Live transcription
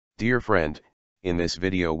Dear friend, in this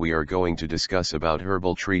video we are going to discuss about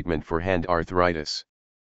herbal treatment for hand arthritis.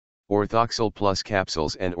 Orthoxil Plus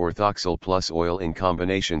capsules and Orthoxil Plus oil in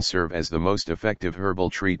combination serve as the most effective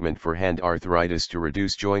herbal treatment for hand arthritis to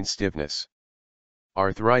reduce joint stiffness.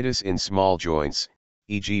 Arthritis in small joints,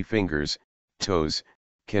 e.g. fingers, toes,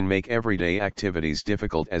 can make everyday activities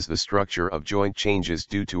difficult as the structure of joint changes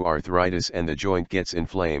due to arthritis and the joint gets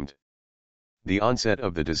inflamed. The onset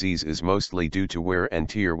of the disease is mostly due to wear and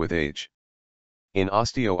tear with age. In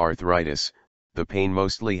osteoarthritis, the pain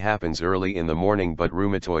mostly happens early in the morning, but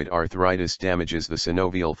rheumatoid arthritis damages the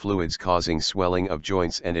synovial fluids, causing swelling of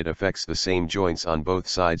joints, and it affects the same joints on both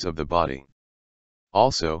sides of the body.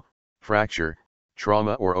 Also, fracture,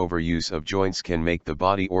 trauma or overuse of joints can make the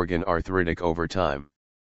body organ arthritic over time.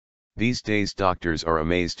 These days doctors are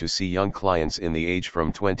amazed to see young clients in the age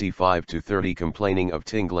from 25 to 30 complaining of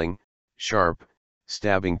tingling, sharp,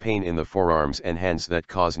 stabbing pain in the forearms and hands that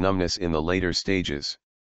cause numbness in the later stages.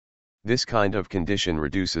 This kind of condition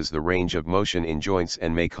reduces the range of motion in joints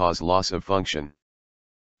and may cause loss of function.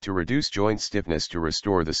 To reduce joint stiffness, to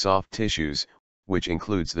restore the soft tissues, which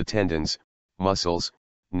includes the tendons, muscles,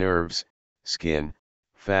 nerves, skin,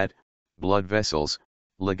 fat, blood vessels,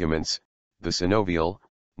 ligaments, the synovial,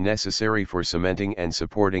 necessary for cementing and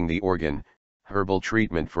supporting the organ, herbal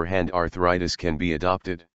treatment for hand arthritis can be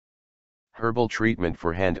adopted. Herbal treatment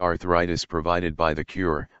for hand arthritis provided by the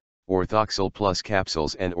Cure, Orthoxil Plus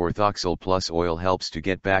capsules and Orthoxil Plus oil helps to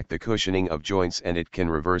get back the cushioning of joints, and it can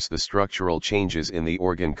reverse the structural changes in the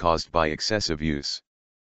organ caused by excessive use.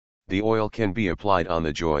 The oil can be applied on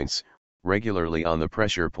the joints, regularly on the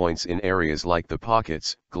pressure points in areas like the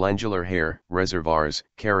pockets, glandular hair, reservoirs,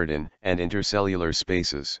 keratin, and intercellular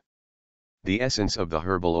spaces. The essence of the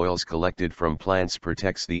herbal oils collected from plants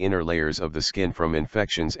protects the inner layers of the skin from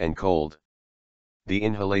infections and cold. The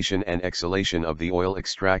inhalation and exhalation of the oil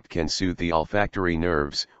extract can soothe the olfactory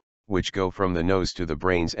nerves, which go from the nose to the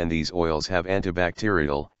brains, and these oils have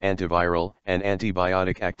antibacterial, antiviral, and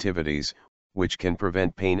antibiotic activities, which can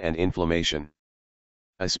prevent pain and inflammation.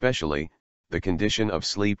 Especially, the condition of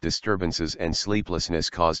sleep disturbances and sleeplessness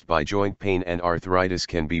caused by joint pain and arthritis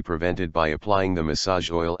can be prevented by applying the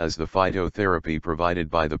massage oil, as the phytotherapy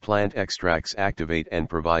provided by the plant extracts activate and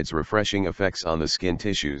provides refreshing effects on the skin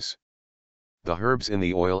tissues. The herbs in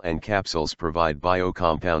the oil and capsules provide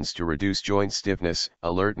biocompounds to reduce joint stiffness,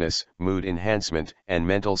 alertness, mood enhancement, and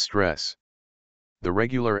mental stress. The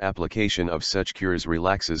regular application of such cures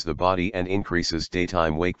relaxes the body and increases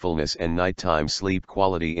daytime wakefulness and nighttime sleep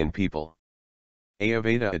quality in people.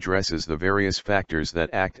 Ayurveda addresses the various factors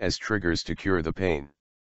that act as triggers to cure the pain.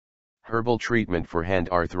 Herbal treatment for hand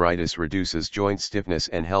arthritis reduces joint stiffness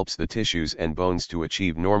and helps the tissues and bones to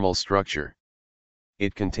achieve normal structure.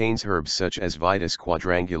 It contains herbs such as Vitis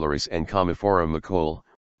quadrangularis and Commiphora macule,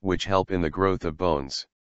 which help in the growth of bones.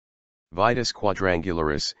 Vitis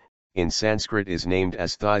quadrangularis, in Sanskrit, is named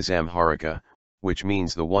as Thizamharika, which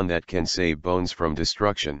means the one that can save bones from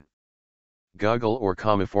destruction. Guggul or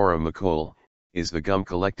Commiphora macule is the gum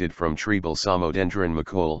collected from tree Balsamodendron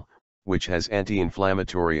macule, which has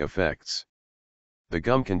anti-inflammatory effects. The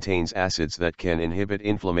gum contains acids that can inhibit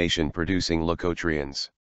inflammation, producing leukotrienes.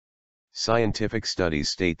 Scientific studies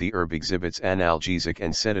state the herb exhibits analgesic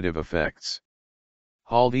and sedative effects.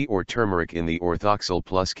 Haldi or turmeric in the Orthoxil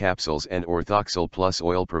Plus capsules and Orthoxil Plus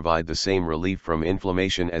oil provide the same relief from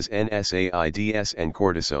inflammation as NSAIDs and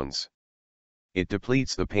cortisones. It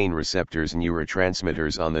depletes the pain receptors'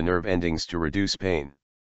 neurotransmitters on the nerve endings to reduce pain.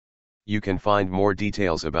 You can find more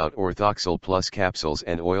details about Orthoxil Plus capsules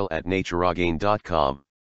and oil at natureagain.com.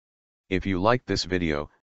 If you liked this video,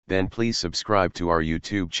 then please subscribe to our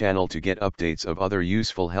YouTube channel to get updates of other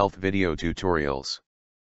useful health video tutorials.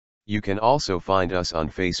 You can also find us on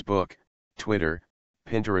Facebook, Twitter,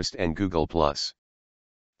 Pinterest and Google+.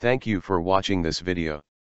 Thank you for watching this video.